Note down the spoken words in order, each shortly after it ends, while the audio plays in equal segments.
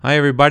Hi,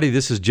 everybody.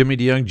 This is Jimmy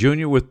DeYoung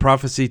Jr. with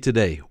Prophecy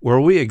Today,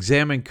 where we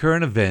examine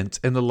current events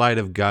in the light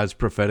of God's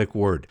prophetic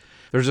word.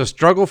 There's a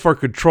struggle for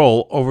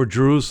control over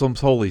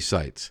Jerusalem's holy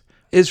sites.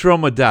 Israel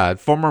Madad,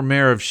 former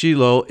mayor of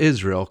Shiloh,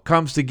 Israel,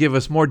 comes to give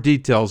us more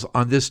details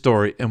on this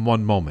story in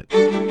one moment.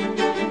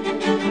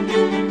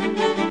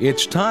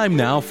 It's time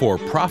now for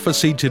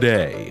Prophecy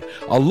Today,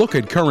 a look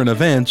at current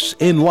events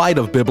in light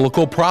of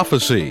biblical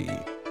prophecy.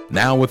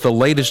 Now with the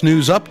latest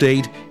news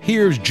update,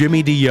 here's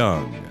Jimmy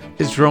DeYoung.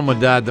 Israel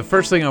Madad, the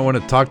first thing I want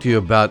to talk to you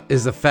about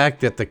is the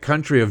fact that the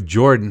country of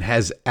Jordan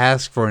has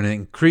asked for an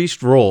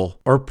increased role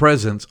or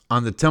presence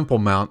on the Temple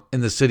Mount in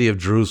the city of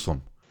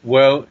Jerusalem.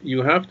 Well,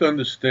 you have to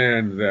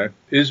understand that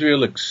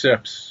Israel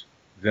accepts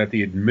that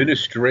the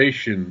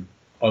administration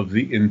of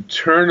the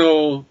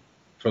internal,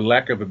 for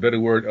lack of a better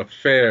word,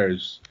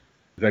 affairs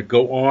that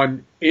go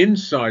on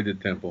inside the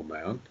Temple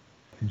Mount,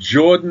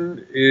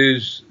 Jordan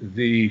is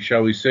the,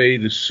 shall we say,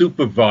 the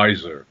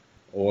supervisor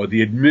or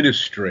the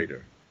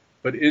administrator.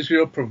 But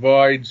Israel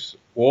provides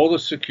all the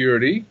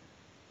security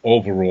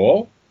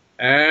overall,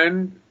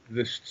 and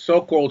the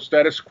so-called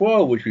status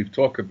quo, which we've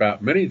talked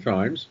about many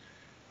times,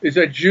 is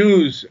that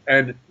Jews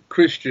and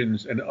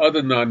Christians and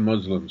other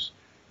non-Muslims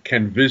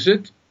can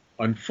visit.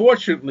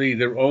 Unfortunately,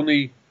 they're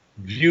only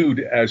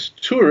viewed as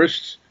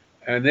tourists,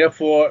 and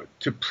therefore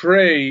to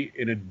pray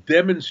in a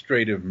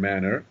demonstrative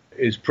manner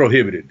is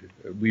prohibited.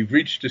 We've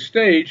reached a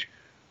stage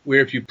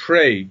where if you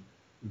pray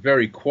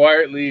very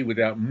quietly,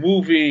 without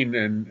moving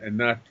and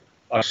not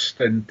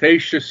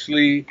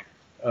ostentatiously,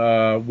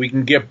 we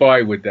can get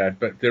by with that,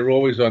 but they're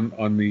always on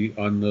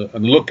the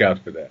lookout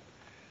for that.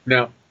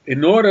 Now,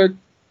 in order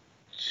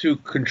to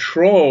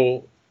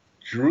control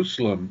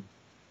Jerusalem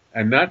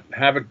and not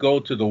have it go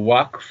to the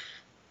Waqf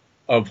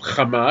of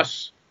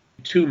Hamas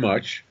too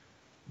much,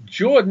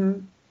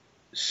 Jordan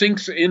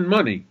sinks in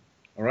money.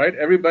 All right,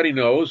 everybody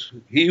knows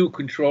he who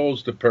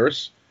controls the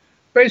purse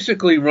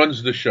basically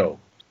runs the show,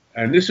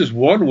 and this is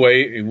one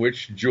way in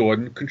which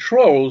Jordan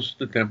controls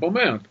the Temple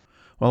Mount.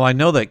 Well, I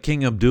know that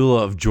King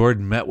Abdullah of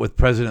Jordan met with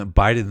President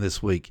Biden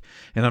this week,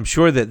 and I'm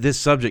sure that this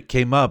subject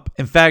came up.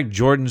 In fact,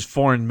 Jordan's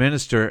foreign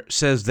minister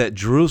says that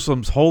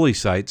Jerusalem's holy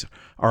sites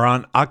are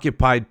on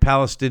occupied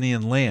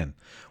Palestinian land.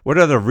 What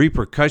are the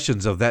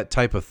repercussions of that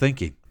type of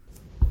thinking?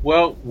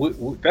 Well,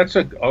 that's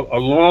a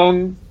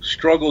long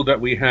struggle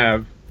that we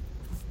have,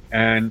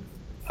 and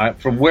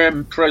from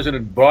where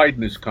President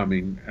Biden is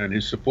coming and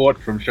his support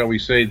from, shall we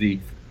say, the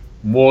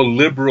more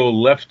liberal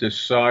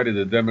leftist side of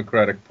the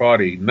Democratic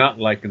Party, not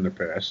like in the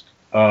past,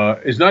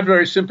 is not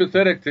very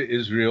sympathetic to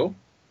Israel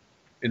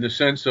in the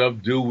sense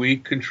of, do we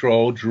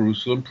control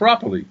Jerusalem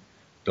properly?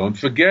 Don't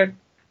forget,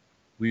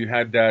 we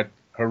had that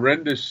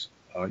horrendous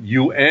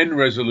UN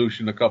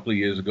resolution a couple of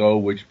years ago,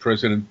 which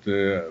President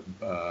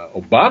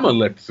Obama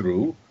let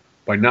through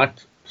by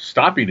not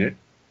stopping it,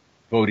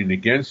 voting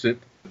against it,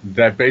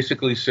 that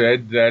basically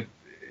said that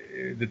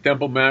the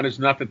Temple Mount is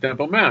not the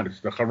Temple Mount, it's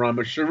the Haram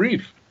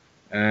al-Sharif.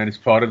 And it's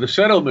part of the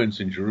settlements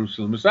in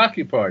Jerusalem is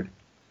occupied.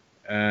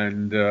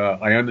 And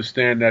I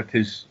understand that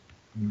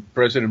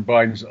President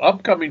Biden's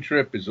upcoming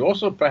trip is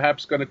also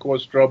perhaps going to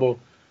cause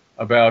trouble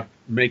about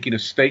making a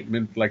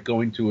statement like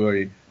going to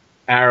an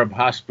Arab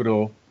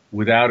hospital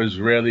without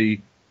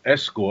Israeli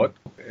escort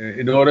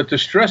in order to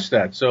stress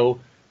that. So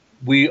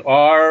we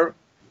are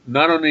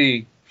not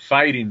only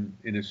fighting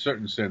in a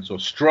certain sense or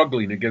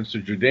struggling against the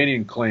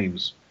Jordanian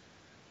claims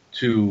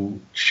to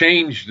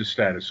change the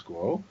status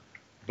quo,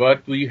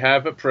 but we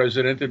have a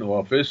president in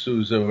office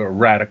who's a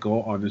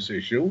radical on this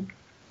issue,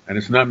 and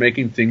it's not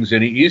making things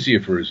any easier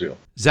for Israel.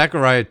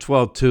 Zechariah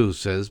 12:2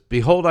 says,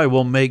 "Behold, I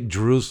will make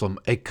Jerusalem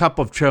a cup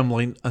of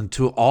trembling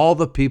unto all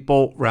the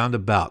people round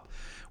about,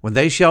 when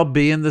they shall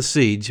be in the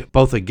siege,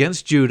 both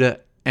against Judah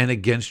and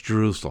against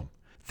Jerusalem."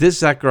 This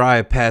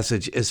Zechariah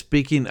passage is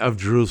speaking of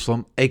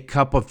Jerusalem, a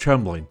cup of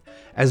trembling,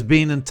 as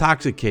being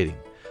intoxicating.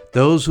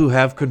 Those who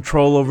have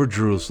control over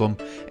Jerusalem,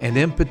 and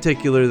in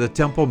particular the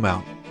Temple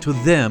Mount, to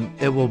them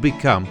it will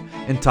become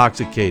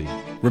intoxicating.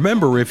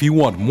 Remember, if you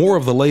want more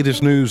of the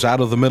latest news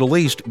out of the Middle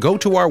East, go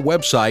to our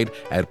website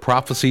at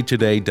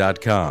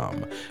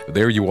prophecytoday.com.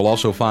 There you will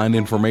also find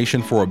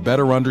information for a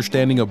better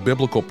understanding of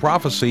biblical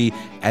prophecy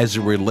as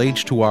it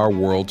relates to our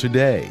world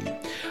today.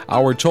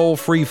 Our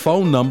toll-free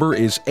phone number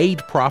is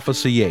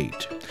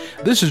 8-PROPHECY-8.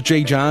 This is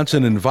Jay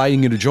Johnson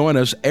inviting you to join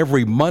us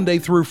every Monday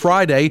through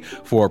Friday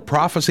for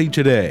Prophecy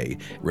Today.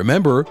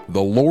 Remember,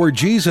 the Lord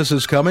Jesus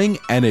is coming,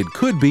 and it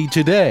could be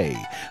today.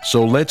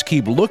 So let's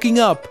keep looking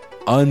up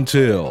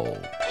until...